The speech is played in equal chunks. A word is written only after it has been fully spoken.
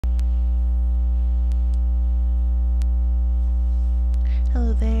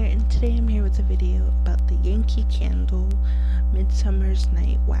Hello there, and today I'm here with a video about the Yankee Candle Midsummer's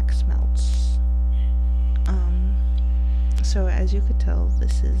Night Wax Melts. So as you could tell,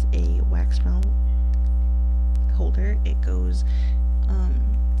 this is a wax melt holder. It goes,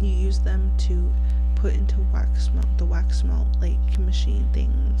 you use them to put into the wax melt like machine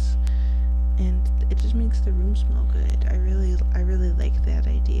things, and it just makes the room smell good. I really like that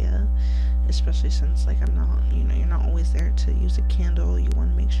idea, especially since like you're not always there to use a candle. You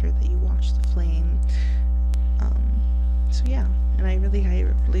want to make sure that you watch the flame. So yeah, and I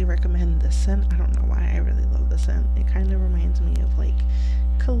highly recommend this scent. I don't know why I really love this scent. It kind of reminds me of like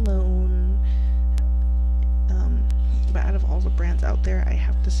cologne. But out of all the brands out there, I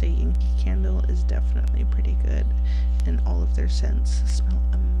have to say Yankee Candle is definitely pretty good, and all of their scents smell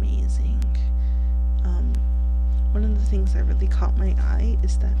amazing. One of the things that really caught my eye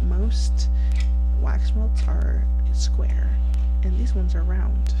is that most wax melts are square, and these ones are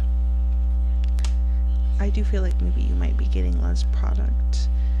round. I do feel like maybe you might be getting less product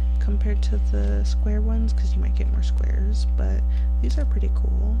compared to the square ones, because you might get more squares, but these are pretty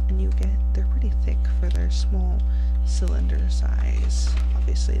cool, and they're pretty thick for their small cylinder size,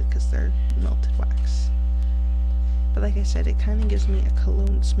 obviously because they're melted wax. But like I said, it kind of gives me a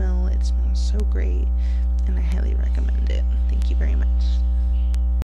cologne smell. It smells so great, and I highly recommend it. Thank you very much.